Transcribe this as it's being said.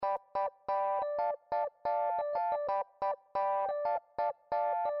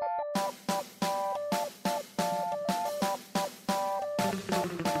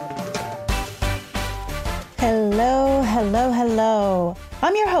hello, hello.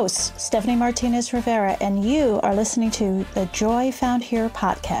 I'm your host, Stephanie Martinez Rivera, and you are listening to the Joy Found Here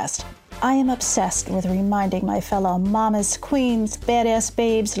podcast. I am obsessed with reminding my fellow mamas, queens, badass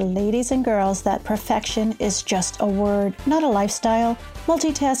babes, ladies, and girls that perfection is just a word, not a lifestyle.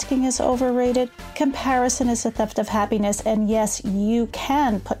 Multitasking is overrated. Comparison is a theft of happiness. And yes, you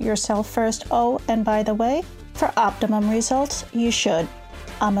can put yourself first. Oh, and by the way, for optimum results, you should.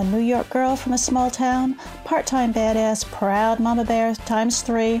 I'm a New York girl from a small town, part-time badass, proud mama bear times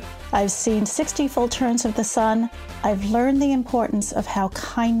 3. I've seen 60 full turns of the sun. I've learned the importance of how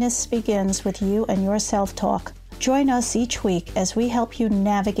kindness begins with you and your self-talk. Join us each week as we help you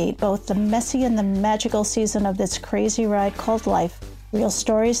navigate both the messy and the magical season of this crazy ride called life. Real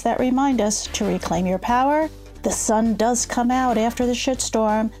stories that remind us to reclaim your power. The sun does come out after the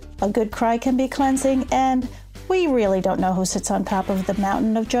shitstorm. A good cry can be cleansing, and we really don't know who sits on top of the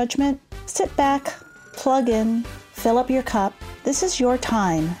mountain of judgment. Sit back, plug in, fill up your cup. This is your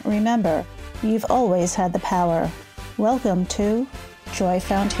time. Remember, you've always had the power. Welcome to Joy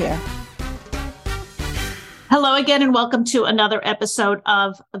Found Here. Hello again, and welcome to another episode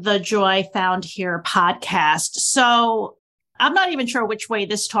of the Joy Found Here podcast. So I'm not even sure which way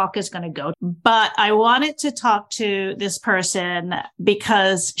this talk is going to go, but I wanted to talk to this person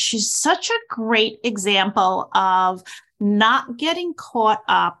because she's such a great example of not getting caught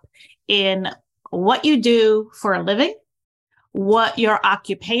up in what you do for a living, what your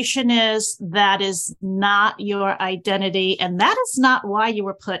occupation is. That is not your identity, and that is not why you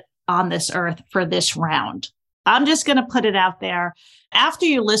were put on this earth for this round. I'm just going to put it out there. After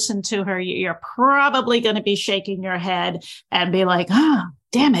you listen to her, you're probably going to be shaking your head and be like, oh,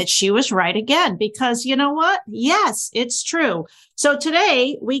 damn it, she was right again. Because you know what? Yes, it's true. So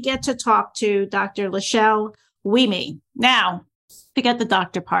today we get to talk to Dr. LaChelle Wieme. Now, forget the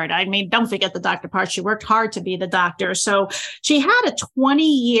doctor part. I mean, don't forget the doctor part. She worked hard to be the doctor. So she had a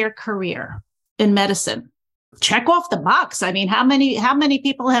 20-year career in medicine. Check off the box. I mean, how many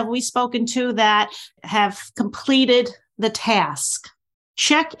people have we spoken to that have completed the task?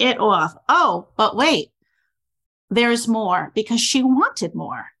 Check it off. Oh, but wait, there's more, because she wanted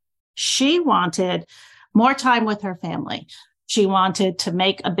more. She wanted more time with her family. She wanted to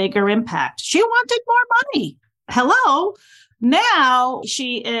make a bigger impact. She wanted more money. Hello. Now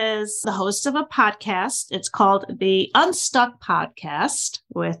she is the host of a podcast. It's called the Unstuck Podcast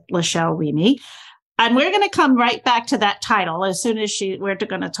with LaChelle Wieme. And we're going to come right back to that title as soon as we're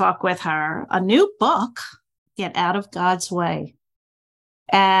going to talk with her. A new book, Get Out of God's Way.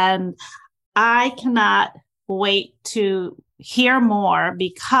 And I cannot wait to hear more,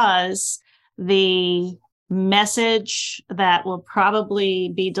 because the message that will probably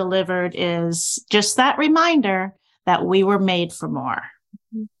be delivered is just that reminder that we were made for more.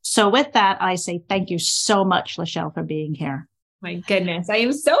 So with that, I say thank you so much, LaChelle, for being here. My goodness. I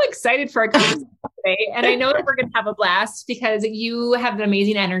am so excited for our conversation today. And I know that we're going to have a blast because you have an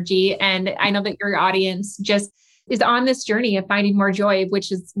amazing energy. And I know that your audience just is on this journey of finding more joy,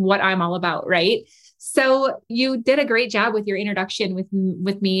 which is what I'm all about, right? So you did a great job with your introduction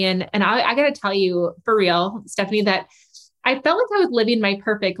with me. And I got to tell you for real, Stephanie, that I felt like I was living my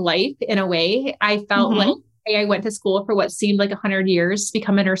perfect life in a way. I felt like I went to school for what seemed like 100 years to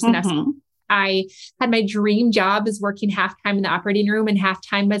become a nurse anesthetist. I had my dream job as working half-time in the operating room and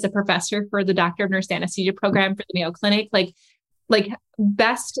half-time as a professor for the Doctor of Nurse Anesthesia program for the Mayo Clinic, like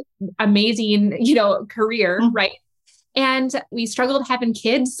best, amazing, career. Right. And we struggled having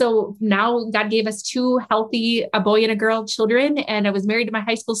kids. So now God gave us 2 healthy, a boy and a girl children. And I was married to my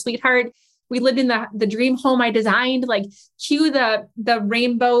high school sweetheart. We lived in the dream home I designed, like cue the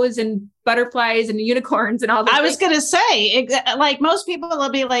rainbows and butterflies and unicorns and all that. I was going to say, like most people will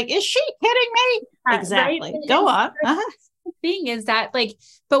be like, is she kidding me? Exactly. Right? Go on. The thing is that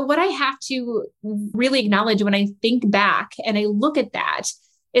but what I have to really acknowledge when I think back and I look at that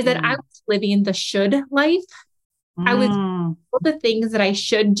is that I was living the should life. I was all the things that I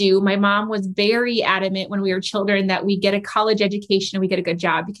should do. My mom was very adamant when we were children that we get a college education and we get a good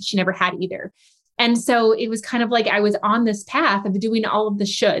job, because she never had either. And so it was kind of like I was on this path of doing all of the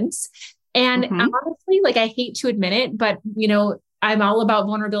shoulds. And honestly, I hate to admit it, but I'm all about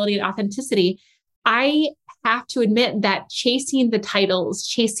vulnerability and authenticity. I have to admit that chasing the titles,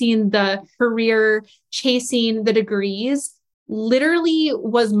 chasing the career, chasing the degrees literally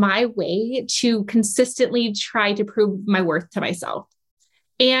was my way to consistently try to prove my worth to myself.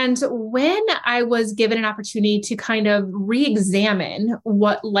 And when I was given an opportunity to kind of re-examine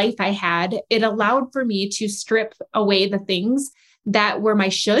what life I had, it allowed for me to strip away the things that were my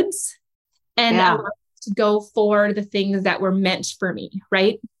shoulds and allow me to go for the things that were meant for me,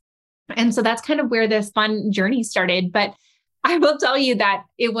 right? And so that's kind of where this fun journey started. But I will tell you that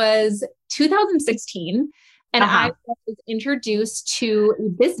it was 2016 and I was introduced to a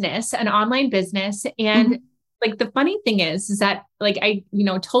business, an online business. And like, the funny thing is that like, I,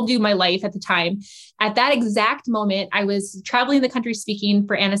 told you my life at the time. At that exact moment, I was traveling the country speaking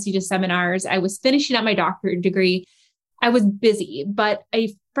for anesthesia seminars. I was finishing up my doctorate degree. I was busy, but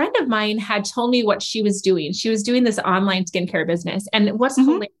a friend of mine had told me what she was doing. She was doing this online skincare business. And what's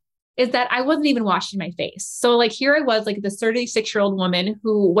hilarious is that I wasn't even washing my face. So like, here I was, like this 36-year-old woman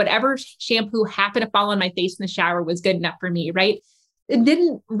who, whatever shampoo happened to fall on my face in the shower was good enough for me. Right. It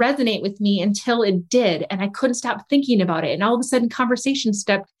didn't resonate with me until it did. And I couldn't stop thinking about it. And all of a sudden conversations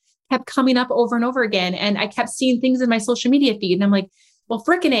kept coming up over and over again. And I kept seeing things in my social media feed. And I'm like, well,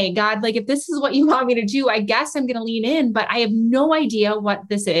 frickin' A, God, like if this is what you want me to do, I guess I'm going to lean in, but I have no idea what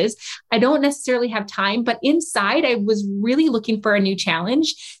this is. I don't necessarily have time, but inside I was really looking for a new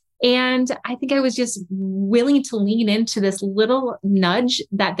challenge. And I think I was just willing to lean into this little nudge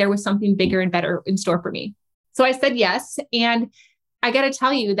that there was something bigger and better in store for me. So I said yes. And I got to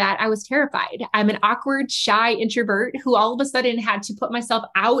tell you that I was terrified. I'm an awkward, shy introvert who all of a sudden had to put myself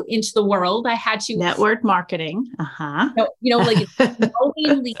out into the world. I had to network marketing, like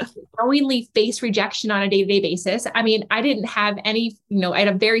knowingly face rejection on a day-to-day basis. I mean, I didn't have any, I had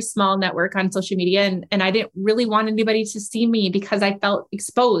a very small network on social media and I didn't really want anybody to see me because I felt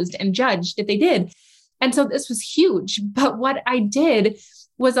exposed and judged if they did. And so this was huge. But what I did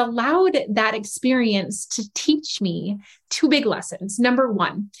was allowed that experience to teach me two big lessons. Number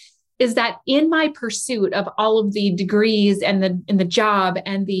one is that in my pursuit of all of the degrees and the job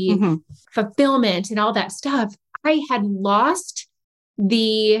and the fulfillment and all that stuff, I had lost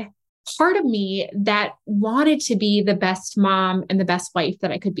the part of me that wanted to be the best mom and the best wife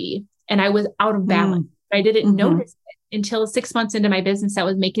that I could be. And I was out of balance. I didn't notice it until 6 months into my business. I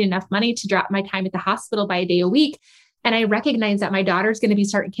was making enough money to drop my time at the hospital by a day a week. And I recognize that my daughter's going to be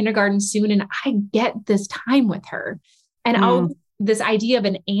starting kindergarten soon. And I get this time with her. And all this idea of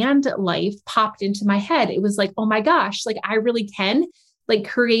an and life popped into my head. It was like, oh my gosh, like I really can like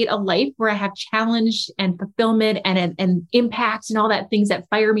create a life where I have challenge and fulfillment and impact and all that things that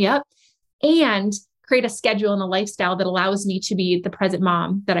fire me up, and create a schedule and a lifestyle that allows me to be the present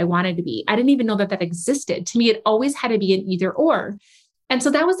mom that I wanted to be. I didn't even know that existed. To me, it always had to be an either or. And so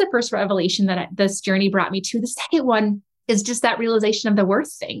that was the first revelation that this journey brought me to. The second one is just that realization of the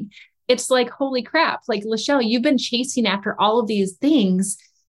worth thing. It's like, holy crap, like LaChelle, you've been chasing after all of these things,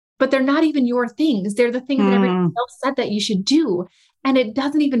 but they're not even your things. They're the things that everyone else said that you should do. And it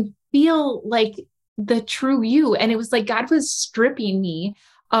doesn't even feel like the true you. And it was like God was stripping me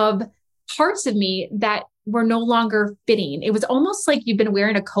of parts of me that were no longer fitting. It was almost like you've been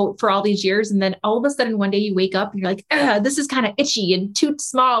wearing a coat for all these years. And then all of a sudden one day you wake up and you're like, this is kind of itchy and too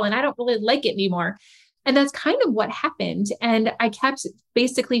small. And I don't really like it anymore. And that's kind of what happened. And I kept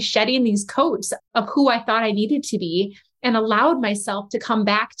basically shedding these coats of who I thought I needed to be and allowed myself to come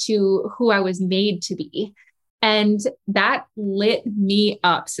back to who I was made to be. And that lit me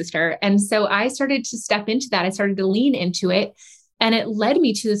up, sister. And so I started to step into that. I started to lean into it. And it led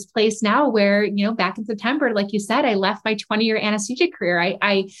me to this place now where, back in September, like you said, I left my 20-year anesthesia career.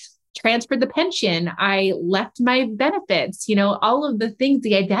 I transferred the pension. I left my benefits, all of the things,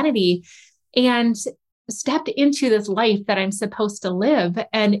 the identity, and stepped into this life that I'm supposed to live.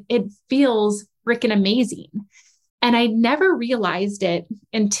 And it feels freaking amazing. And I never realized it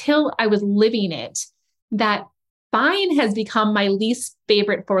until I was living it, that fine has become my least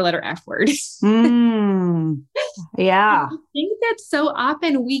favorite 4-letter F word. Yeah. I think that so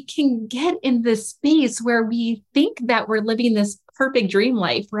often we can get in this space where we think that we're living this perfect dream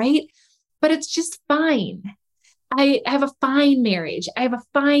life, right? But it's just fine. I have a fine marriage. I have a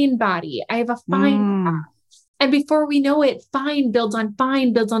fine body. I have a fine job. And before we know it, fine builds on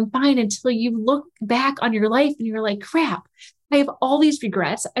fine until you look back on your life and you're like, crap, I have all these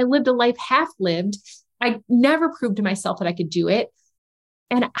regrets. I lived a life half lived. I never proved to myself that I could do it.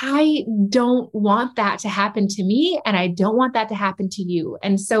 And I don't want that to happen to me. And I don't want that to happen to you.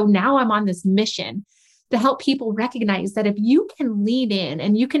 And so now I'm on this mission to help people recognize that if you can lean in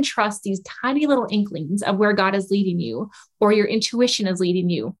and you can trust these tiny little inklings of where God is leading you or your intuition is leading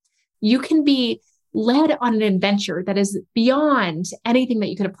you, you can be led on an adventure that is beyond anything that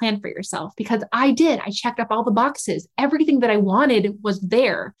you could have planned for yourself. Because I checked up all the boxes. Everything that I wanted was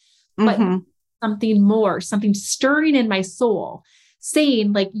there, but something more, something stirring in my soul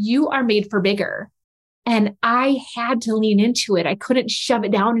saying like, you are made for bigger. And I had to lean into it. I couldn't shove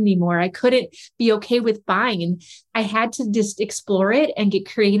it down anymore. I couldn't be okay with buying. I had to just explore it and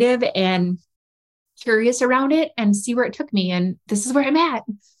get creative and curious around it and see where it took me. And this is where I'm at.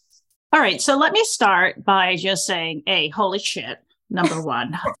 All right. So let me start by just saying, hey, holy shit, number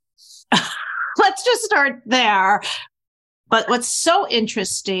one. Let's just start there. But what's so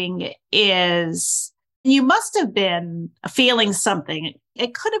interesting is you must have been feeling something.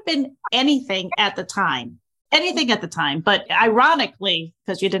 It could have been anything at the time. But ironically,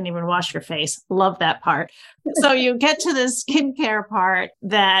 because you didn't even wash your face, love that part. So you get to the skincare part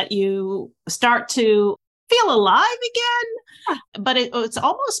that you start to feel alive again. But it's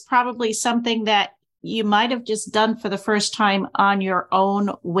almost probably something that you might have just done for the first time on your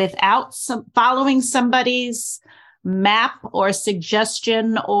own without following somebody's map or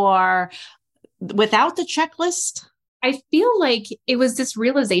suggestion or without the checklist. I feel like it was this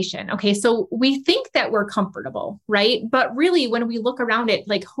realization. Okay, so we think that we're comfortable, right? But really, when we look around it,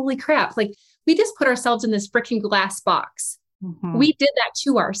 like, holy crap, like we just put ourselves in this freaking glass box. Mm-hmm. We did that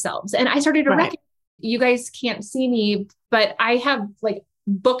to ourselves. And I started to recognize, you guys can't see me, but I have like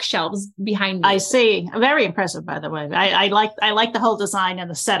bookshelves behind me. I see. Very impressive, by the way. I like the whole design and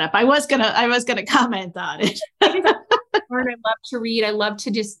the setup. I was gonna comment on it. I love to read. I love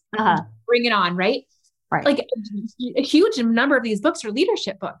to just bring it on, right? Right. Like a huge number of these books are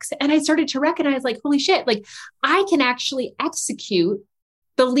leadership books. And I started to recognize, like, holy shit, like I can actually execute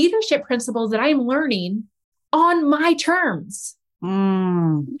the leadership principles that I'm learning on my terms.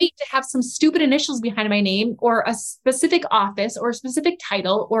 Need to have some stupid initials behind my name or a specific office or a specific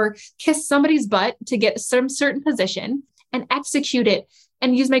title or kiss somebody's butt to get some certain position and execute it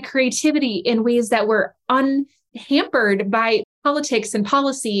and use my creativity in ways that were unhampered by politics and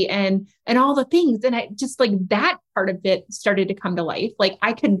policy and all the things. And I just like that part of it started to come to life. Like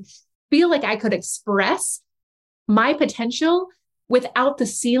I could feel like I could express my potential without the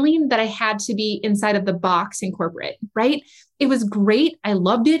ceiling that I had to be inside of the box in corporate, right? It was great. I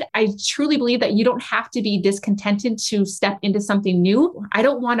loved it. I truly believe that you don't have to be discontented to step into something new. I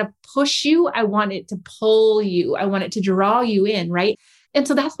don't want to push you. I want it to pull you. I want it to draw you in, right? And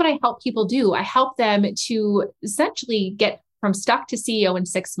so that's what I help people do. I help them to essentially get from stuck to CEO in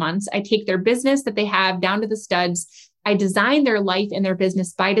 6 months. I take their business that they have down to the studs. I design their life and their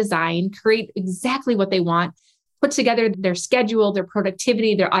business by design, create exactly what they want, put together their schedule, their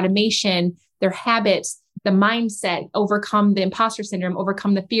productivity, their automation, their habits, the mindset, overcome the imposter syndrome,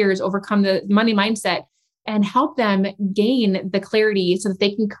 overcome the fears, overcome the money mindset, and help them gain the clarity so that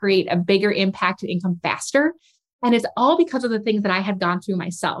they can create a bigger impact and income faster. And it's all because of the things that I had gone through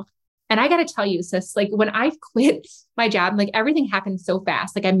myself. And I got to tell you, sis, like when I quit my job, like everything happened so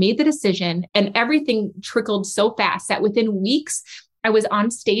fast. Like I made the decision and everything trickled so fast that within weeks, I was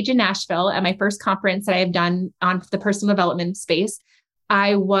on stage in Nashville at my first conference that I have done on the personal development space.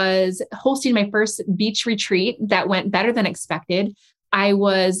 I was hosting my first beach retreat that went better than expected. I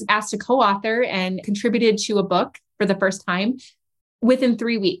was asked to co-author and contributed to a book for the first time within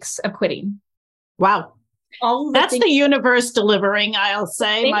 3 weeks of quitting. Wow. That's the universe delivering, I'll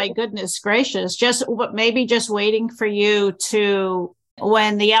say. My goodness gracious. Maybe just waiting for you to,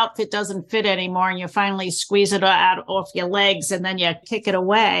 when the outfit doesn't fit anymore and you finally squeeze it out off your legs and then you kick it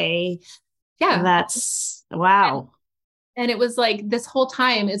away. Yeah. That's wow. And it was like this whole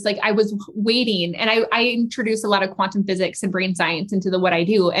time is like, I was waiting and I introduced a lot of quantum physics and brain science into what I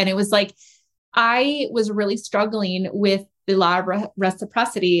do. And it was like, I was really struggling with the law of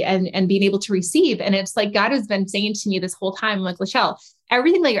reciprocity and being able to receive. And it's like, God has been saying to me this whole time, like, LaChelle,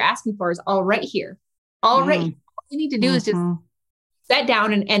 everything that you're asking for is all right here. All right. All you need to do is just sit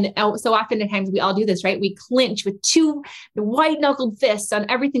down and so often at times we all do this, right? We clinch with two white knuckled fists on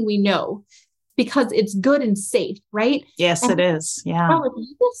everything we know because it's good and safe, right? Yes, and it is. Yeah. If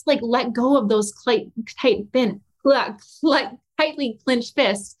you just like let go of those tightly clenched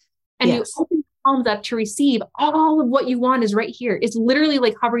fists and you open palms up to receive, all of what you want is right here. It's literally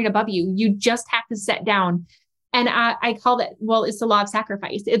like hovering above you. You just have to sit down. And I call that, well, it's the law of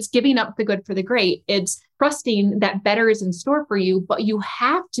sacrifice. It's giving up the good for the great. It's trusting that better is in store for you, but you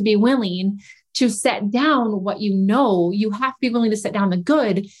have to be willing to set down what you know. You have to be willing to set down the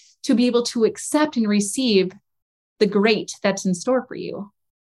good to be able to accept and receive the great that's in store for you.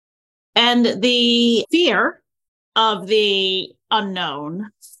 And the fear of the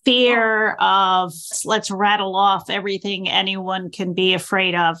unknown, fear of, let's rattle off everything anyone can be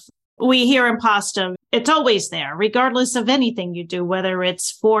afraid of. We hear imposter. It's always there, regardless of anything you do, whether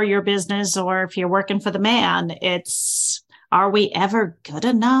it's for your business or if you're working for the man. It's, are we ever good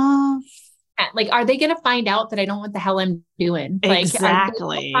enough? Like, are they going to find out that I don't know what the hell I'm doing?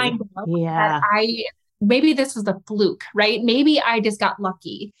 Exactly. Like, yeah. Maybe this was a fluke, right? Maybe I just got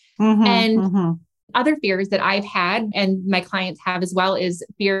lucky. Other fears that I've had and my clients have as well is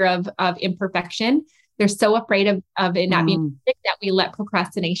fear of imperfection, They're so afraid of it not being perfect that we let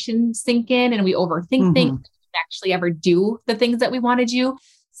procrastination sink in and we overthink things, and actually ever do the things that we want to do.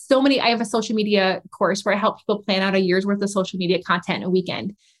 I have a social media course where I help people plan out a year's worth of social media content in a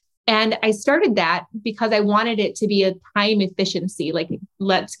weekend. And I started that because I wanted it to be a time efficiency. Like,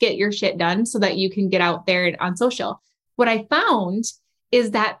 let's get your shit done so that you can get out there on social. What I found is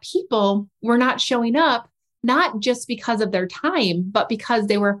that people were not showing up, not just because of their time, but because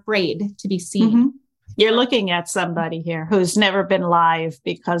they were afraid to be seen. You're looking at somebody here who's never been live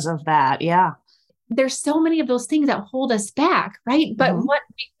because of that. Yeah. There's so many of those things that hold us back, right? But what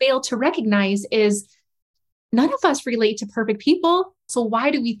we fail to recognize is none of us relate to perfect people. So why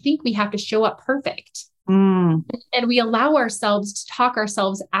do we think we have to show up perfect? And we allow ourselves to talk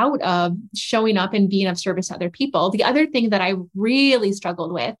ourselves out of showing up and being of service to other people. The other thing that I really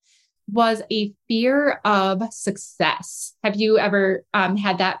struggled with was a fear of success. Have you ever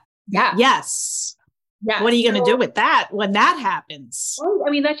had that? Yeah. Yes. Yeah. What are you going to do with that when that happens? I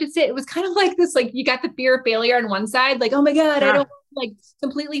mean, that's just it. It was kind of like this, like you got the fear of failure on one side, like, oh my God, I don't like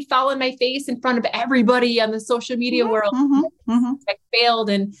completely fall on my face in front of everybody on the social media world. I failed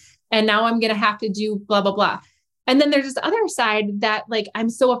and now I'm going to have to do blah, blah, blah. And then there's this other side that like,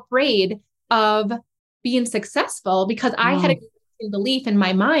 I'm so afraid of being successful because I had a belief in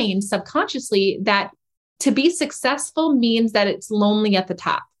my mind subconsciously that to be successful means that it's lonely at the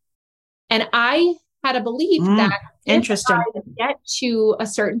top. And I had a belief that interesting. If I get to a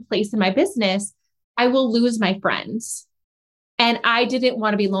certain place in my business, I will lose my friends. And I didn't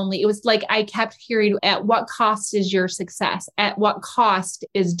want to be lonely. It was like, I kept hearing, at what cost is your success? At what cost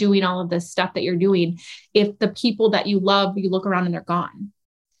is doing all of this stuff that you're doing? If the people that you love, you look around and they're gone.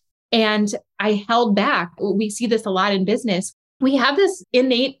 And I held back. We see this a lot in business. We have this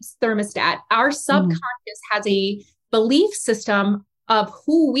innate thermostat. Our subconscious has a belief system of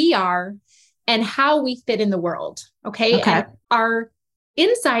who we are and how we fit in the world. Okay. And our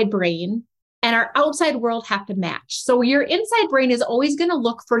inside brain and our outside world have to match. So your inside brain is always going to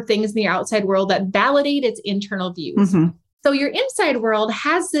look for things in the outside world that validate its internal views. So your inside world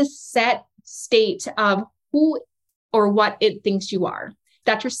has this set state of who or what it thinks you are.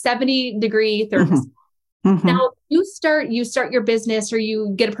 That's your 70-degree thermostat. Now you start your business or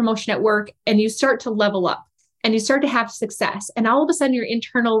you get a promotion at work and you start to level up. And you start to have success. And all of a sudden your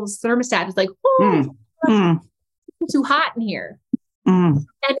internal thermostat is like, it's too hot in here. And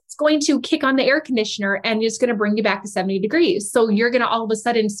it's going to kick on the air conditioner and it's going to bring you back to 70 degrees. So you're going to all of a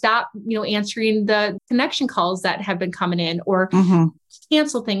sudden stop, answering the connection calls that have been coming in or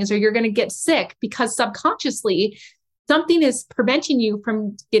cancel things, or you're going to get sick because subconsciously something is preventing you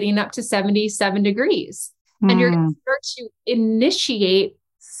from getting up to 77 degrees. And you're going to start to initiate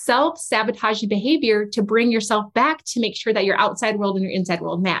self-sabotaging behavior to bring yourself back to make sure that your outside world and your inside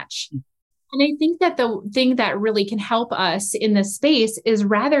world match. And I think that the thing that really can help us in this space is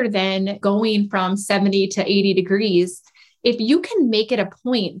rather than going from 70 to 80 degrees, if you can make it a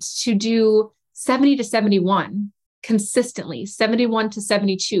point to do 70 to 71 consistently, 71 to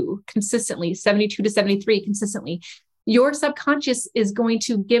 72 consistently, 72 to 73 consistently, your subconscious is going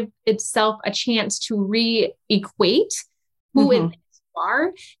to give itself a chance to re-equate who it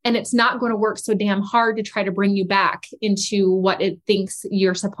are, and it's not going to work so damn hard to try to bring you back into what it thinks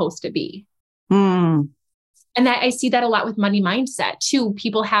you're supposed to be. And that I see that a lot with money mindset too.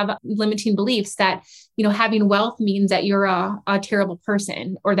 People have limiting beliefs that, having wealth means that you're a terrible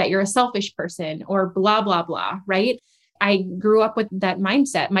person or that you're a selfish person or blah, blah, blah. Right. I grew up with that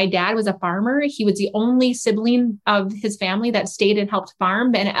mindset. My dad was a farmer. He was the only sibling of his family that stayed and helped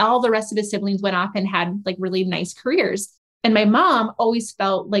farm. And all the rest of his siblings went off and had like really nice careers. And my mom always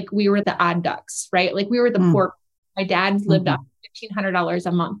felt like we were the odd ducks, right? Like we were the poor. My dad lived off $1,500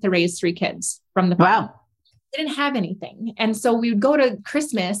 a month to raise 3 kids from the farm. Wow. Didn't have anything. And so we would go to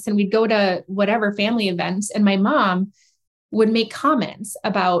Christmas and we'd go to whatever family events. And my mom would make comments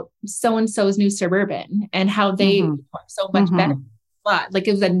about so-and-so's new Suburban and how they are so much better. But like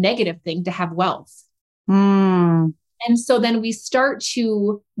it was a negative thing to have wealth. And so then we start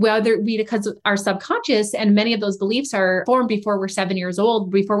to, because our subconscious and many of those beliefs are formed before we're 7 years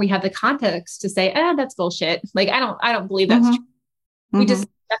old, before we have the context to say, that's bullshit. Like, I don't believe that's true. We just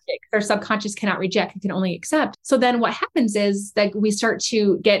accept it because our subconscious cannot reject, it can only accept. So then what happens is that we start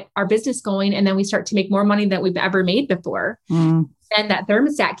to get our business going and then we start to make more money than we've ever made before. And that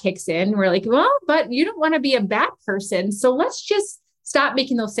thermostat kicks in. We're like, well, but you don't want to be a bad person. So let's just stop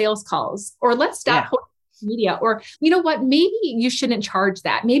making those sales calls, or let's stop media, or you know what, maybe you shouldn't charge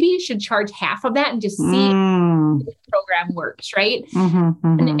that. Maybe you should charge half of that and just see if the program works, right?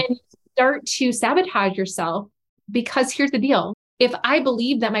 And you start to sabotage yourself because here's the deal. If I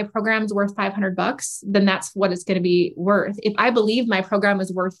believe that my program is worth $500, then that's what it's going to be worth. If I believe my program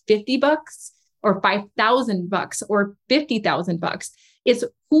is worth $50 or $5,000 or $50,000, it's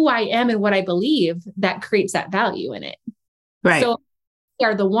who I am and what I believe that creates that value in it. Right. So we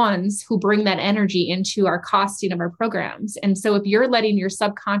are the ones who bring that energy into our costing of our programs. And so if you're letting your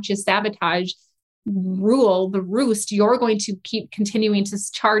subconscious sabotage rule the roost, you're going to keep continuing to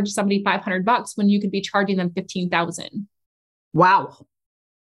charge somebody $500 when you could be charging them $15,000. Wow.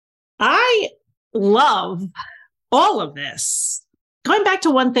 I love all of this. Going back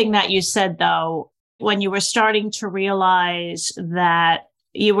to one thing that you said, though, when you were starting to realize that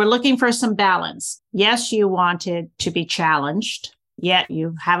you were looking for some balance. Yes, you wanted to be challenged, yet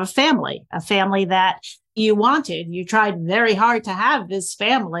you have a family that you wanted. You tried very hard to have this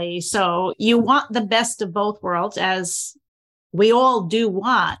family. So you want the best of both worlds, as we all do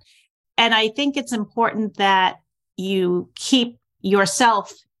want. And I think it's important that you keep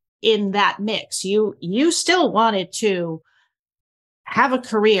yourself in that mix. You still wanted to have a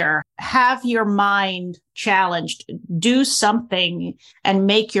career, have your mind challenged, do something and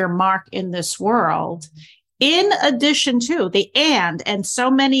make your mark in this world. In addition to and so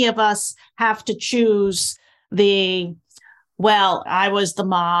many of us have to choose I was the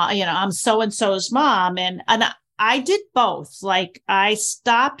mom, I'm so-and-so's mom. And I did both. Like I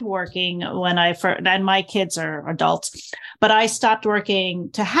stopped working when and my kids are adults, but I stopped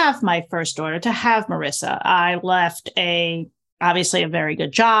working to have my first daughter, to have Marissa. I left obviously a very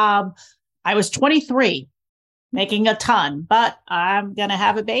good job. I was 23, making a ton, but I'm going to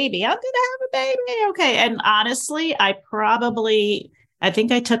have a baby. Okay. And honestly, I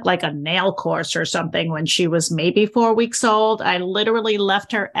think I took like a nail course or something when she was maybe 4 weeks old. I literally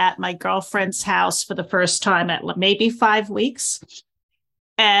left her at my girlfriend's house for the first time at maybe 5 weeks.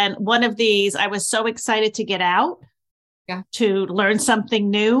 And one of these, I was so excited to get out to learn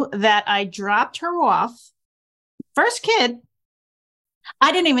something new that I dropped her off. First kid.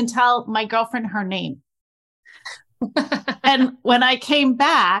 I didn't even tell my girlfriend her name. And when I came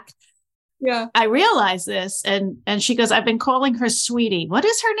back, I realized this, and she goes, I've been calling her sweetie. What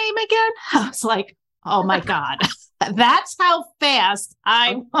is her name again? I was like, oh my God, that's how fast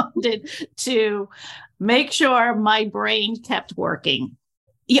I wanted to make sure my brain kept working.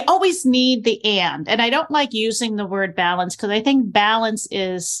 You always need the and I don't like using the word balance because I think balance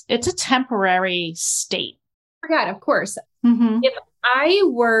it's a temporary state. Yeah, of course. Mm-hmm. If I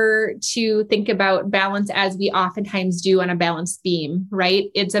were to think about balance as we oftentimes do on a balance beam,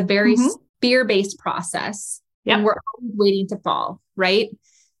 right? It's a very fear-based process. Yep. And we're always waiting to fall, right?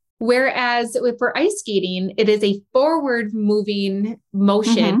 Whereas if we're ice skating, it is a forward moving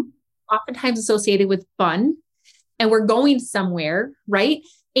motion, oftentimes associated with fun, and we're going somewhere, right?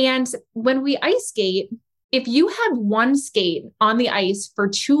 And when we ice skate, if you have one skate on the ice for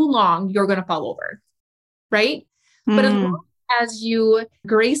too long, you're going to fall over, right? But as long as you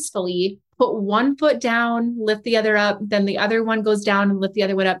gracefully put one foot down, lift the other up, then the other one goes down and lift the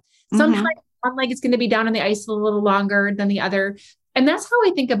other one up. Sometimes one leg is going to be down on the ice a little longer than the other. And that's how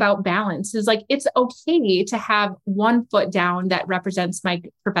I think about balance is like, it's okay to have one foot down that represents my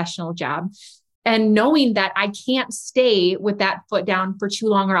professional job. And knowing that I can't stay with that foot down for too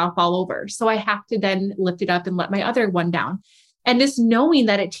long or I'll fall over. So I have to then lift it up and let my other one down. And just knowing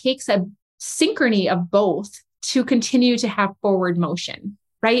that it takes a synchrony of both to continue to have forward motion,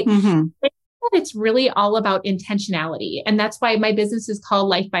 right? It's really all about intentionality. And that's why my business is called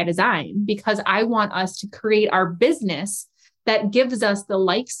Life by Design, because I want us to create our business that gives us the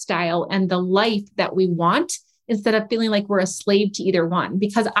lifestyle and the life that we want instead of feeling like we're a slave to either one.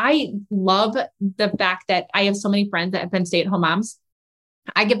 Because I love the fact that I have so many friends that have been stay-at-home moms.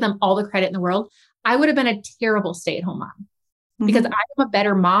 I give them all the credit in the world. I would have been a terrible stay-at-home mom because I'm a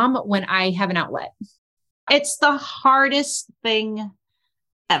better mom when I have an outlet. It's the hardest thing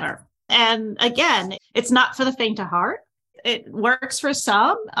ever. And again, it's not for the faint of heart. It works for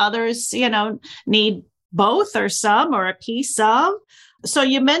some. Others, need both or some or a piece of. So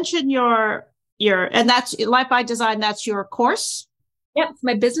you mentioned and that's Life by Design. That's your course. Yep.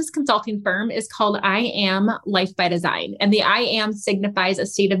 My business consulting firm is called I Am Life by Design. And the I am signifies a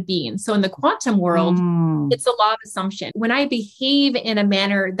state of being. So in the quantum world, it's a law of assumption. When I behave in a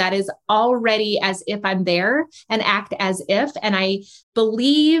manner that is already as if I'm there and act as if, and I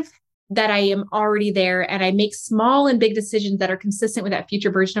believe that I am already there and I make small and big decisions that are consistent with that future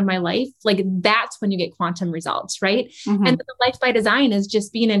version of my life, like that's when you get quantum results, right? And the Life by Design is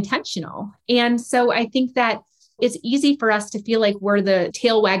just being intentional. And so I think that it's easy for us to feel like we're the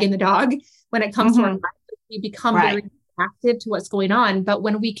tail wagging the dog when it comes to our life. We become very reactive to what's going on. But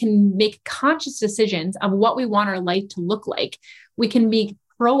when we can make conscious decisions of what we want our life to look like, we can be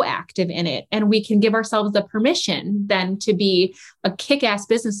proactive in it, and we can give ourselves the permission then to be a kick-ass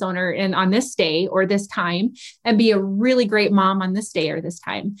business owner and on this day or this time, and be a really great mom on this day or this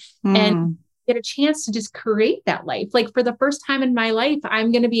time. And get a chance to just create that life. Like for the first time in my life,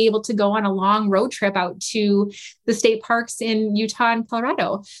 I'm going to be able to go on a long road trip out to the state parks in Utah and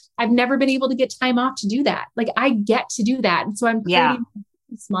Colorado. I've never been able to get time off to do that. Like I get to do that. And so I'm creating a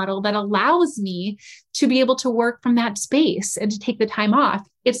business model that allows me to be able to work from that space and to take the time off.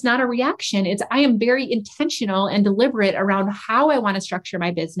 It's not a reaction. I am very intentional and deliberate around how I want to structure my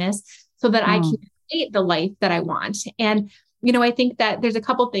business so that I can create the life that I want. And, I think that there's a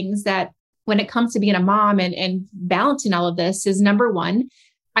couple things that when it comes to being a mom and balancing all of this is, number one,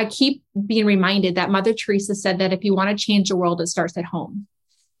 I keep being reminded that Mother Teresa said that if you want to change the world, it starts at home.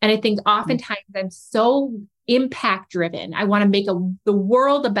 And I think oftentimes I'm so impact driven. I want to make the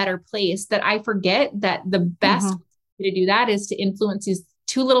world a better place that I forget that the best way to do that is to influence these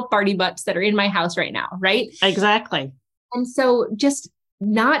two little farty butts that are in my house right now. Right? Exactly. And so just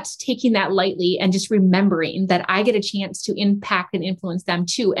not taking that lightly and just remembering that I get a chance to impact and influence them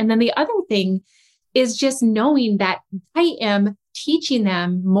too. And then the other thing is just knowing that I am teaching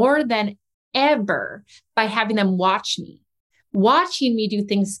them more than ever by having them watching me do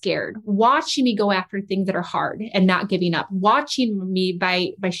things scared, watching me go after things that are hard and not giving up, watching me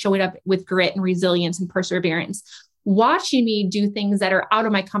by showing up with grit and resilience and perseverance, watching me do things that are out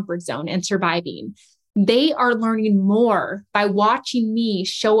of my comfort zone and surviving. They are learning more by watching me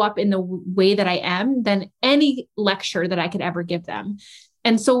show up in the way that I am than any lecture that I could ever give them.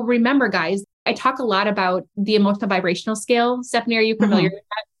 And so remember, guys, I talk a lot about the emotional vibrational scale. Stephanie, are you familiar with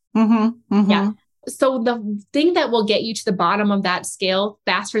that? Yeah. So the thing that will get you to the bottom of that scale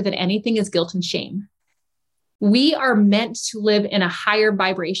faster than anything is guilt and shame. We are meant to live in a higher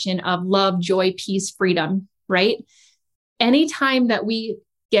vibration of love, joy, peace, freedom, right? Anytime that we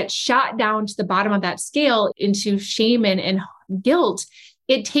get shot down to the bottom of that scale into shame and guilt,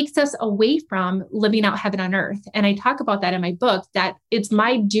 it takes us away from living out heaven on earth. And I talk about that in my book, that it's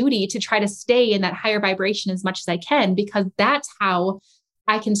my duty to try to stay in that higher vibration as much as I can, because that's how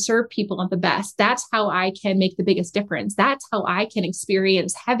I can serve people at the best. That's how I can make the biggest difference. That's how I can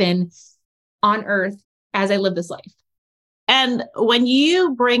experience heaven on earth as I live this life. And when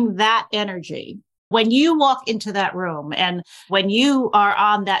you bring that energy, when you walk into that room and when you are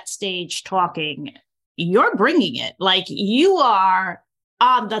on that stage talking, you're bringing it. Like you are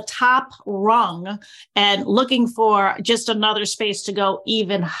on the top rung and looking for just another space to go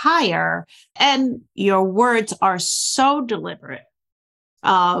even higher. And your words are so deliberate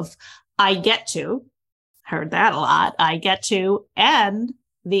of, I get to, heard that a lot, I get to, and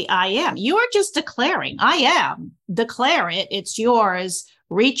the I am. You are just declaring, I am. Declare it. It's yours.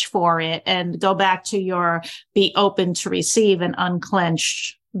 Reach for it and go back to your be open to receive and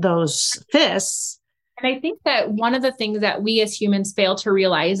unclench those fists. And I think that one of the things that we as humans fail to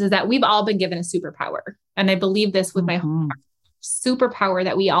realize is that we've all been given a superpower. And I believe this with my whole heart. Superpower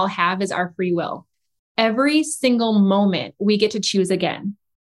that we all have is our free will. Every single moment we get to choose again.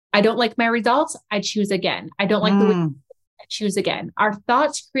 I don't like my results. I choose again. I don't like the way I choose again. Our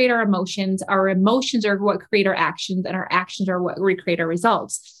thoughts create our emotions. Our emotions are what create our actions, and our actions are what recreate our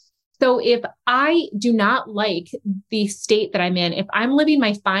results. So if I do not like the state that I'm in, if I'm living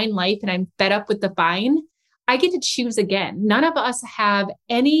my fine life and I'm fed up with the fine, I get to choose again. None of us have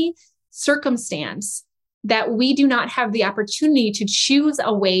any circumstance that we do not have the opportunity to choose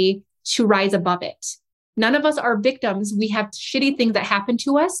a way to rise above it. None of us are victims. We have shitty things that happen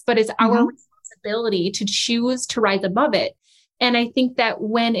to us, but it's our responsibility to choose to rise above it. And I think that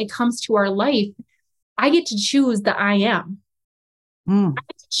when it comes to our life, I get to choose the I am. I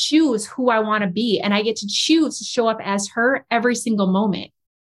get to choose who I want to be. And I get to choose to show up as her every single moment.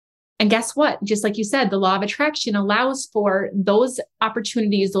 And guess what? Just like you said, the law of attraction allows for those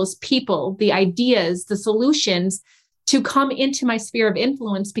opportunities, those people, the ideas, the solutions to come into my sphere of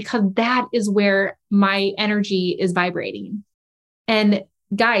influence, because that is where my energy is vibrating. And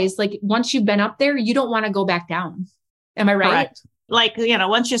guys, like once you've been up there, you don't want to go back down. Am I right? Correct. Like,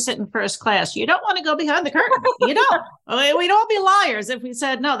 once you sit in first class, you don't want to go behind the curtain. You don't. We'd all be liars if we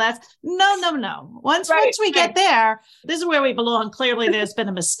said, no. Once we get there, this is where we belong. Clearly, there's been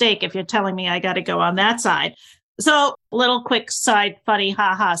a mistake if you're telling me I got to go on that side. So little quick side funny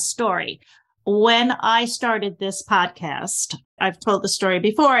haha story. When I started this podcast, I've told the story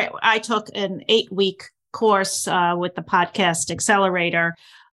before. I took an 8-week course with the Podcast Accelerator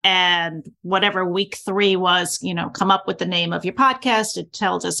And whatever week 3 was, come up with the name of your podcast. It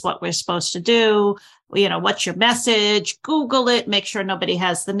tells us what we're supposed to do. What's your message? Google it, make sure nobody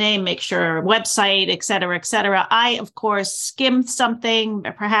has the name, make sure website, et cetera, et cetera. I, of course, skimmed something.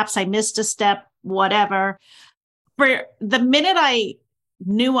 Perhaps I missed a step, whatever. For the minute I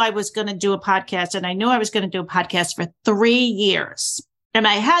knew I was going to do a podcast, and I knew I was going to do a podcast for 3 years, and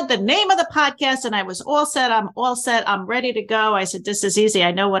I had the name of the podcast and I was all set. I'm all set. I'm ready to go. I said, this is easy.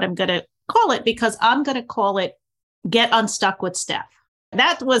 I know what I'm going to call it, because I'm going to call it Get Unstuck with Steph.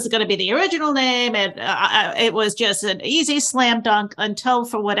 That was going to be the original name. And it was just an easy slam dunk until,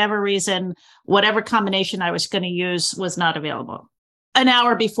 for whatever reason, whatever combination I was going to use was not available. An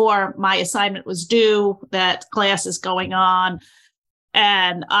hour before my assignment was due, that class is going on.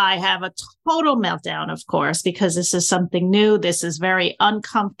 And I have a total meltdown, of course, because this is something new. This is very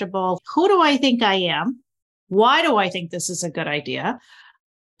uncomfortable. Who do I think I am? Why do I think this is a good idea?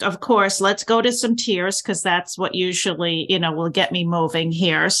 Of course, let's go to some tears, because that's what usually, will get me moving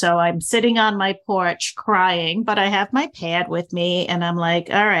here. So I'm sitting on my porch crying, but I have my pad with me and I'm like,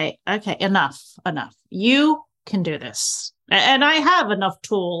 all right, okay, enough. You can do this. And I have enough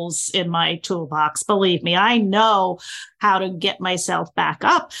tools in my toolbox. Believe me, I know how to get myself back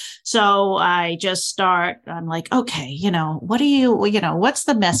up. So I just start, I'm like, okay, what's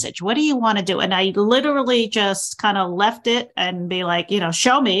the message? What do you want to do? And I literally just kind of left it and be like,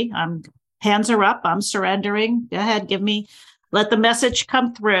 show me. Hands are up. I'm surrendering. Go ahead, let the message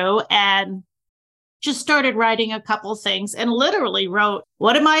come through. And just started writing a couple things and literally wrote,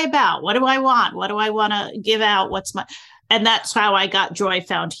 what am I about? What do I want? What do I want to give out? And that's how I got Joy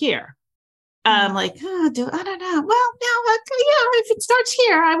Found Here. I'm like, I don't know. Well, no, if it starts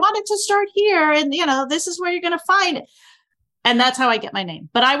here, I want it to start here. And, this is where you're going to find it. And that's how I get my name.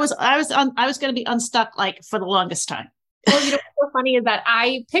 But I was going to be unstuck for the longest time. Well, what's so funny is that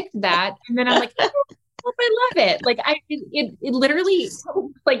I picked that and then I'm like, I love it. It literally,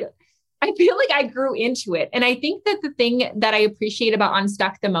 I feel like I grew into it. And I think that the thing that I appreciate about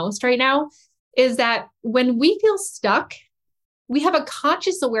Unstuck the most right now is that when we feel stuck, we have a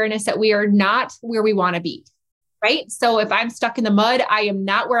conscious awareness that we are not where we want to be, right? So if I'm stuck in the mud, I am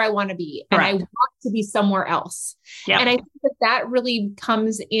not where I want to be. And I want to be somewhere else. Yep. And I think that really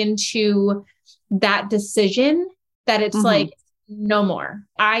comes into that decision that it's like, no more.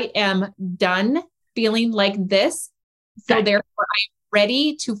 I am done feeling like this. So therefore I'm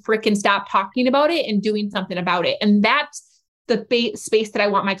ready to fricking stop talking about it and doing something about it. And that's the space that I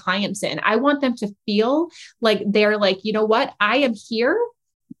want my clients in. I want them to feel like they're like, you know what? I am here.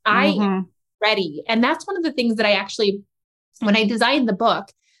 I am ready. And that's one of the things that I actually, when I designed the book,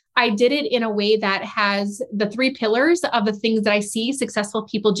 I did it in a way that has the 3 pillars of the things that I see successful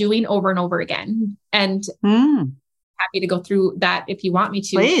people doing over and over again. And happy to go through that if you want me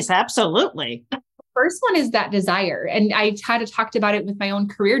to. Please, absolutely. First one is that desire. And I kind of talked about it with my own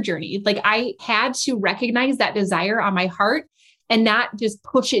career journey. I had to recognize that desire on my heart and not just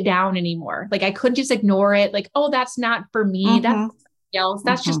push it down anymore. I couldn't just ignore it. Oh, that's not for me. That's somebody else.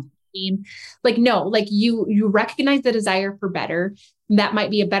 That's just me. No, you recognize the desire for better. That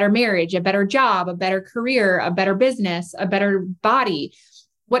might be a better marriage, a better job, a better career, a better business, a better body.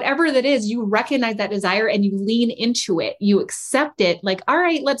 Whatever that is, you recognize that desire and you lean into it. You accept it. All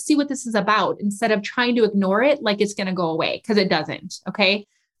right, let's see what this is about, instead of trying to ignore it like it's going to go away, because it doesn't. Okay.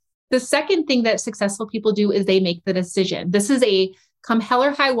 The second thing that successful people do is they make the decision. This is a come hell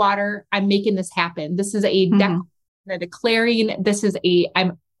or high water. I'm making this happen. This is a declaring. This is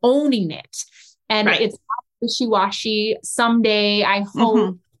I'm owning it. And it's not wishy-washy. Someday, I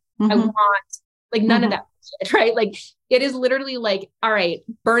hope, I want, none of that shit, right? It is literally all right,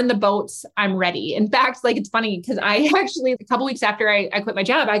 burn the boats. I'm ready. In fact, it's funny because I actually, a couple weeks after I quit my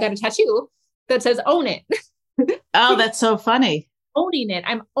job, I got a tattoo that says own it. Oh, that's so funny. Owning it.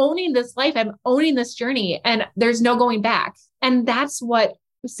 I'm owning this life. I'm owning this journey, and there's no going back. And that's what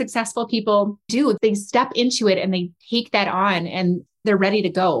successful people do. They step into it and they take that on and they're ready to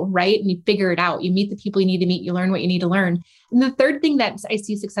go, right? And you figure it out. You meet the people you need to meet. You learn what you need to learn. And the third thing that I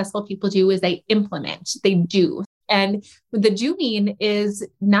see successful people do is they implement, they do. And the doing is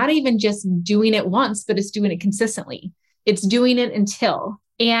not even just doing it once, but it's doing it consistently. It's doing it until.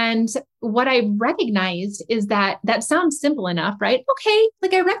 And what I recognized is that sounds simple enough, right? Okay,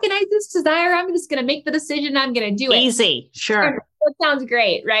 I recognize this desire. I'm just going to make the decision. I'm going to do it. Easy. Sure. That sounds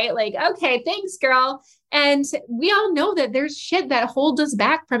great, right? Okay, thanks, girl. And we all know that there's shit that holds us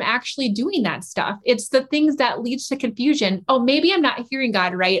back from actually doing that stuff. It's the things that leads to confusion. Oh, maybe I'm not hearing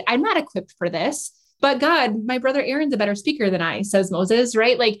God right. I'm not equipped for this. But God, my brother Aaron's a better speaker than I, says Moses,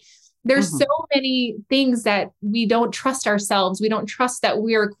 right? There's so many things that we don't trust ourselves. We don't trust that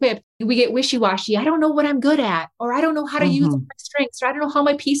we're equipped. We get wishy-washy. I don't know what I'm good at, or I don't know how to use my strengths, or I don't know how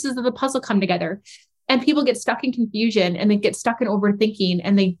my pieces of the puzzle come together. And people get stuck in confusion, and they get stuck in overthinking,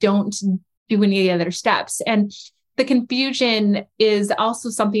 and they don't do any of the other steps. And the confusion is also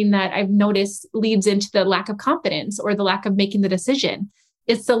something that I've noticed leads into the lack of confidence or the lack of making the decision.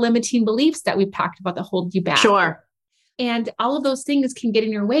 It's the limiting beliefs that we've talked about that hold you back. Sure. And all of those things can get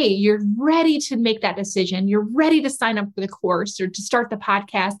in your way. You're ready to make that decision. You're ready to sign up for the course or to start the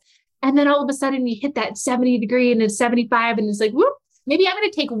podcast. And then all of a sudden you hit that 70 degree and it's 75 and it's like, whoop, maybe I'm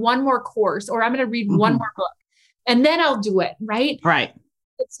going to take one more course, or I'm going to read one more book, and then I'll do it. Right. Right.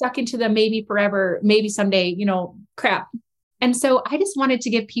 Get stuck into the maybe forever, maybe someday, crap. And so I just wanted to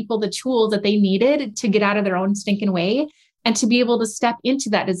give people the tools that they needed to get out of their own stinking way and to be able to step into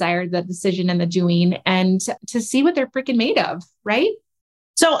that desire, the decision, and the doing, and to see what they're freaking made of. Right.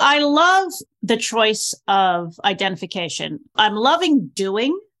 So I love the choice of identification. I'm loving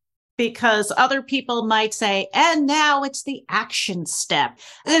doing, because other people might say, and now it's the action step.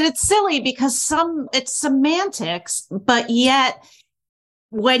 And it's silly because it's semantics, but yet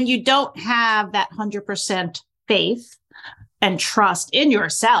when you don't have that 100% faith and trust in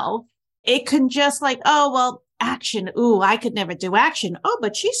yourself, it can just like, oh, well, action. Ooh, I could never do action. Oh,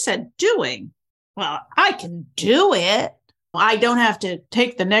 but she said doing. Well, I can do it. I don't have to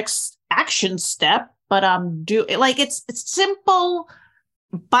take the next action step, but I'm it's simple,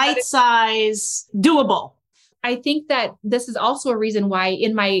 bite-size, doable. I think that this is also a reason why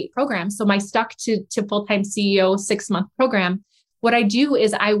in my program, so my Stuck to Full-Time CEO 6-month program, what I do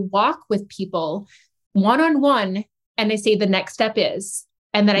is I walk with people one-on-one, and I say the next step is,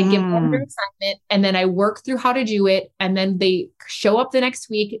 and then I give them their assignment, and then I work through how to do it. And then they show up the next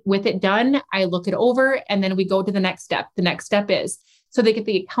week with it done. I look it over, and then we go to the next step. The next step is, so they get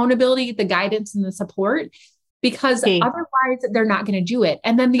the accountability, the guidance, and the support, because otherwise they're not going to do it.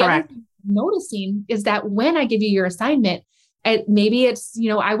 And then the other thing I'm noticing is that when I give you your assignment, maybe it's,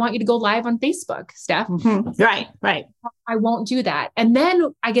 I want you to go live on Facebook, Steph. Right. I won't do that. And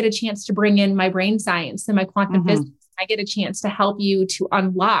then I get a chance to bring in my brain science and my quantum physics. I get a chance to help you to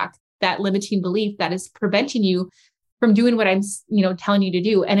unlock that limiting belief that is preventing you from doing what I'm, telling you to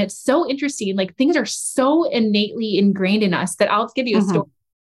do. And it's so interesting. Like, things are so innately ingrained in us that I'll give you a story.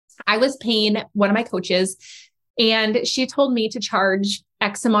 I was paying one of my coaches, and she told me to charge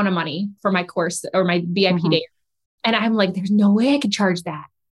X amount of money for my course or my VIP day. And I'm like, there's no way I could charge that.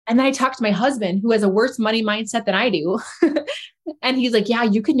 And then I talked to my husband, who has a worse money mindset than I do. And he's like, yeah,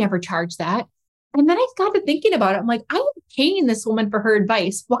 you could never charge that. And then I got to thinking about it. I'm like, I am paying this woman for her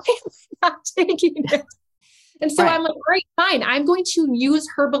advice. Why am I not taking it? And so I'm like, all right, fine. I'm going to use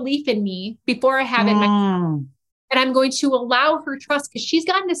her belief in me before I have it in my, and I'm going to allow her trust, because she's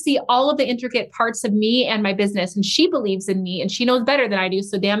gotten to see all of the intricate parts of me and my business. And she believes in me, and she knows better than I do.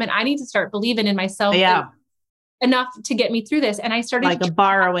 So damn it, I need to start believing in myself enough to get me through this. And I started like a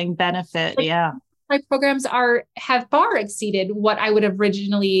borrowing benefit. My programs have far exceeded what I would have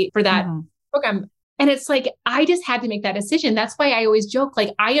originally for that program. And it's like, I just had to make that decision. That's why I always joke,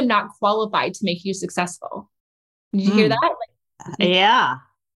 like, I am not qualified to make you successful. Did you hear that?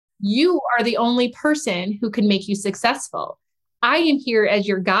 You are the only person who can make you successful. I am here as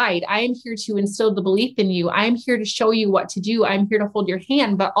your guide. I am here to instill the belief in you. I am here to show you what to do. I'm here to hold your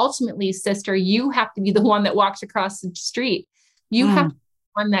hand. But ultimately, sister, you have to be the one that walks across the street. You have to be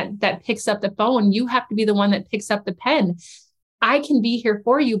the one that picks up the phone. You have to be the one that picks up the pen. I can be here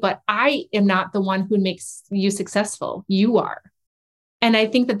for you, but I am not the one who makes you successful. You are. And I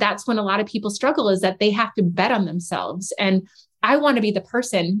think that that's when a lot of people struggle, is that they have to bet on themselves. And I want to be the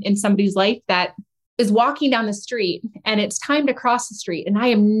person in somebody's life that is walking down the street and it's time to cross the street. And I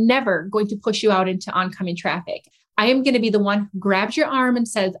am never going to push you out into oncoming traffic. I am going to be the one who grabs your arm and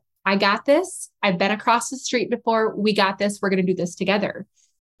says, I got this. I've been across the street before. We got this. We're going to do this together.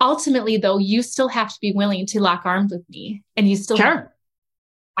 Ultimately, though, you still have to be willing to lock arms with me. And you still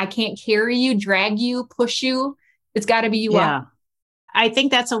I can't carry you, drag you, push you. It's got to be you. I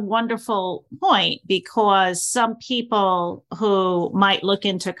think that's a wonderful point, because some people who might look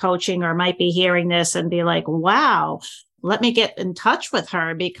into coaching or might be hearing this and be like, wow, let me get in touch with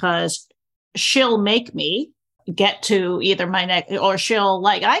her, because she'll make me get to either my next, or she'll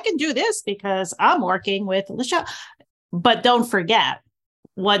like, I can do this because I'm working with LaChelle. But don't forget,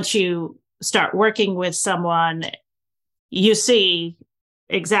 once you start working with someone, you see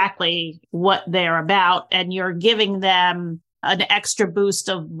exactly what they're about, and you're giving them an extra boost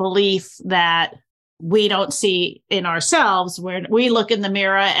of belief that we don't see in ourselves, where we look in the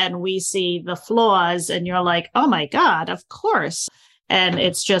mirror and we see the flaws, and you're like, oh my God, of course. And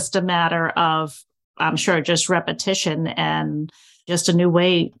it's just a matter of, I'm sure, just repetition and just a new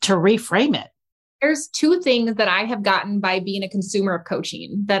way to reframe it. There's two things that I have gotten by being a consumer of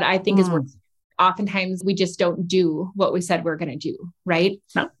coaching that I think is worth. Oftentimes we just don't do what we said we're going to do, right?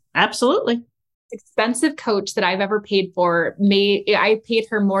 No, absolutely. Expensive coach that I've ever paid for, I paid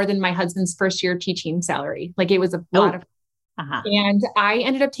her more than my husband's first year teaching salary. Like it was a lot of, and I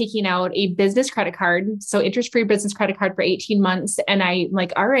ended up taking out a business credit card. So interest-free business credit card for 18 months. And I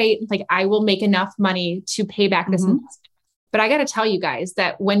like, all right, like I will make enough money to pay back this investment. But I got to tell you guys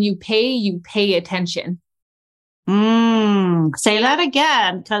that when you pay attention. Say that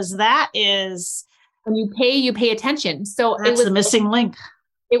again, because that is when you pay attention. So that's the missing link.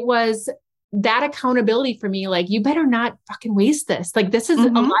 It was that accountability for me. Like, you better not fucking waste this. Like, this is a lot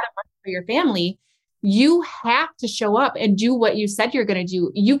of money for your family. You have to show up and do what you said you're going to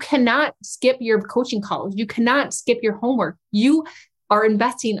do. You cannot skip your coaching calls. You cannot skip your homework. You are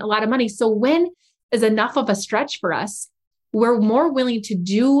investing a lot of money. So when is enough of a stretch for us? We're more willing to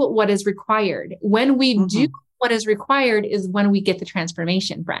do what is required. When we do what is required is when we get the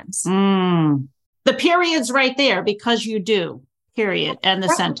transformation, friends. The period's right there, because you do, period. And the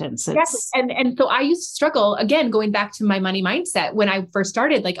sentence. Exactly. And so I used to struggle, again, going back to my money mindset when I first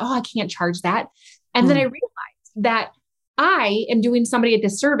started, like, oh, I can't charge that. And then I realized that I am doing somebody a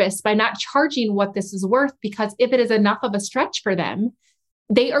disservice by not charging what this is worth, because if it is enough of a stretch for them,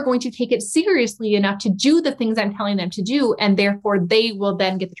 they are going to take it seriously enough to do the things I'm telling them to do. And therefore they will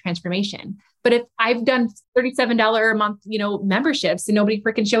then get the transformation. But if I've done $37 a month, memberships and nobody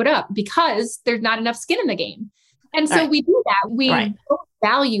freaking showed up because there's not enough skin in the game. And so we do that. We don't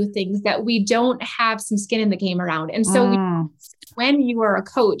value things that we don't have some skin in the game around. And so when you are a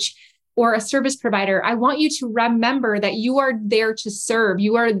coach or a service provider, I want you to remember that you are there to serve.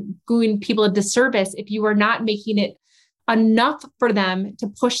 You are doing people a disservice if you are not making it enough for them to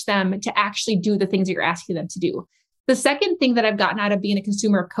push them to actually do the things that you're asking them to do. The second thing that I've gotten out of being a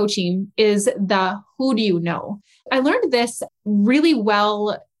consumer of coaching is the who do you know? I learned this really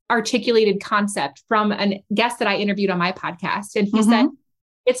well articulated concept from a guest that I interviewed on my podcast. And he said,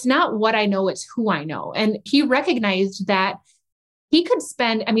 it's not what I know, it's who I know. And he recognized that he could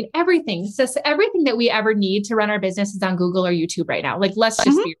spend, everything that we ever need to run our business is on Google or YouTube right now. Like, let's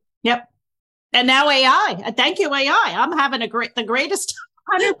just be. Yep. And now AI. Thank you, AI. I'm having the greatest.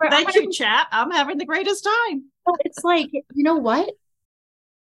 100%. Thank you, chat. I'm having the greatest time. It's like, you know what?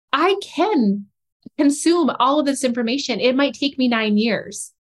 I can consume all of this information. It might take me 9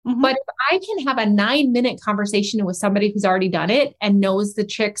 years, but if I can have a 9-minute conversation with somebody who's already done it and knows the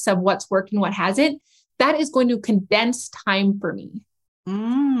tricks of what's worked and what hasn't, that is going to condense time for me.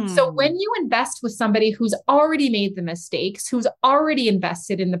 So when you invest with somebody who's already made the mistakes, who's already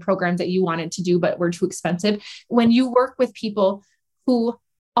invested in the programs that you wanted to do, but were too expensive, when you work with people who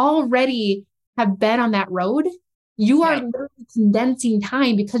already have been on that road, you are literally condensing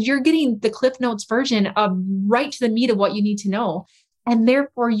time because you're getting the Cliff Notes version of right to the meat of what you need to know. And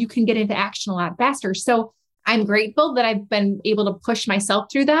therefore you can get into action a lot faster. So I'm grateful that I've been able to push myself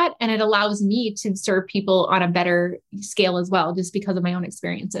through that. And it allows me to serve people on a better scale as well, just because of my own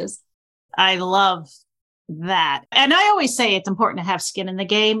experiences. I love that. And I always say it's important to have skin in the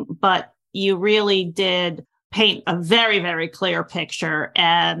game, but you really did paint a very, very clear picture.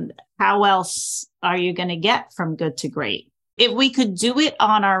 And how else are you going to get from good to great? If we could do it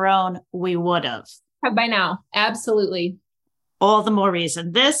on our own, we would have. By now. Absolutely. All the more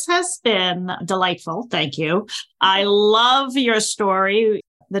reason. This has been delightful. Thank you. I love your story.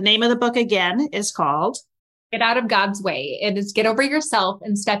 The name of the book again is called Get Out of God's Way. It is get over yourself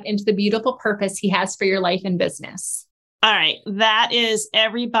and step into the beautiful purpose He has for your life and business. All right. That is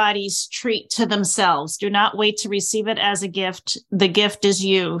everybody's treat to themselves. Do not wait to receive it as a gift. The gift is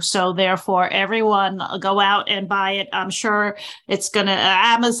you. So therefore, everyone go out and buy it. I'm sure it's going to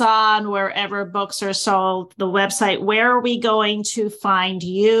Amazon, wherever books are sold, the website. Where are we going to find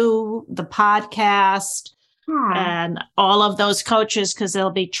you, the podcast, and all of those coaches? Because they'll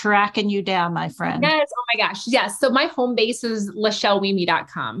be tracking you down, my friend. Yes. Oh my gosh. Yes. So my home base is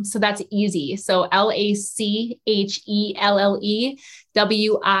LaChelleWieme.com. So that's easy. So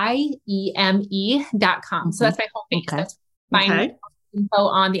LaChelleWieme.com. So that's my home base. Okay. That's find info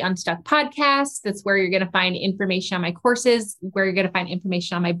on the Unstuck podcast. That's where you're going to find information on my courses, where you're going to find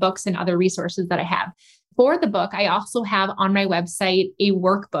information on my books and other resources that I have. For the book, I also have on my website a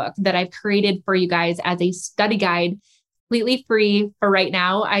workbook that I've created for you guys as a study guide, completely free for right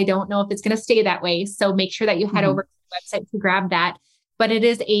now. I don't know if it's going to stay that way. So make sure that you head over to the website to grab that. but it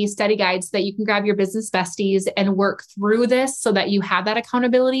is a study guide so that you can grab your business besties and work through this so that you have that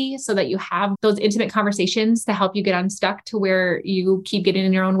accountability, so that you have those intimate conversations to help you get unstuck to where you keep getting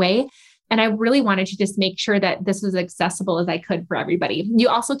in your own way. And I really wanted to just make sure that this was accessible as I could for everybody. You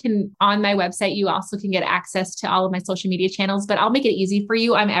also can, on my website, you also can get access to all of my social media channels, but I'll make it easy for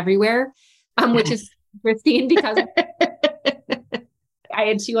you. I'm everywhere, which is interesting because I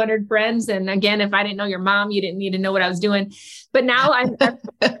had 200 friends. And again, if I didn't know your mom, you didn't need to know what I was doing. But now I'm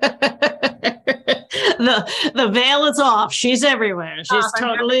the veil is off. She's everywhere. She's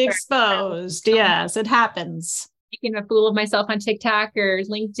totally exposed. Yes, it happens. Making a fool of myself on TikTok or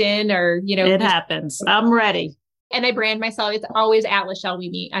LinkedIn or, it happens. I'm ready. And I brand myself. It's always at LaChelle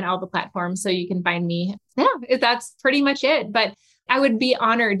Wieme on all the platforms. So you can find me. Yeah, that's pretty much it. But I would be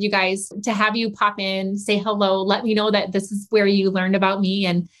honored, you guys, to have you pop in, say hello, let me know that this is where you learned about me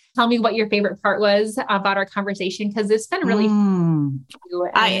and tell me what your favorite part was about our conversation. Because it's been really fun.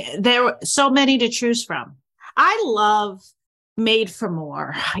 There were so many to choose from. I love made for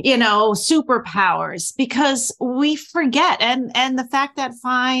more, superpowers, because we forget and the fact that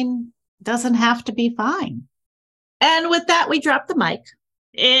fine doesn't have to be fine. And with that, we drop the mic.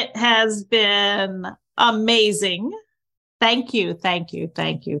 It has been amazing. Thank you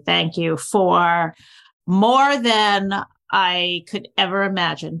for more than I could ever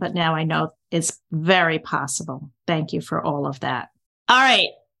imagine, but now I know it's very possible. Thank you for all of that. All right,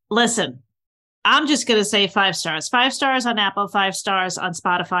 listen. I'm just going to say 5 stars. 5 stars on Apple, 5 stars on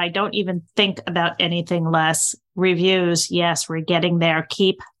Spotify. Don't even think about anything less. Reviews, yes, we're getting there.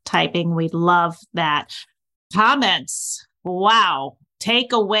 Keep typing. We love that. Comments, wow.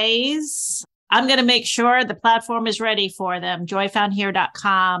 Takeaways, I'm going to make sure the platform is ready for them.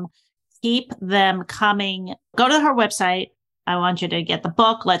 joyfoundhere.com. Keep them coming. Go to her website. I want you to get the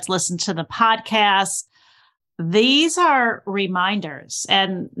book. Let's listen to the podcast. These are reminders,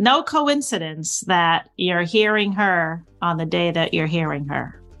 and no coincidence that you're hearing her on the day that you're hearing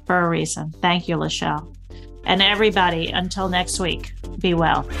her for a reason. Thank you, LaChelle. And everybody, until next week, be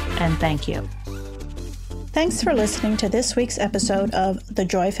well, and thank you. Thanks for listening to this week's episode of the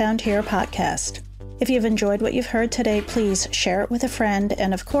Joy Found Here podcast. If you've enjoyed what you've heard today, please share it with a friend.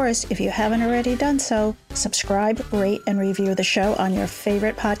 And of course, if you haven't already done so, subscribe, rate, and review the show on your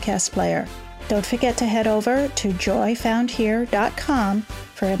favorite podcast player. Don't forget to head over to joyfoundhere.com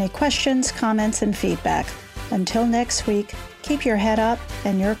for any questions, comments, and feedback. Until next week, keep your head up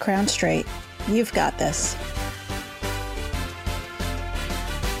and your crown straight. You've got this.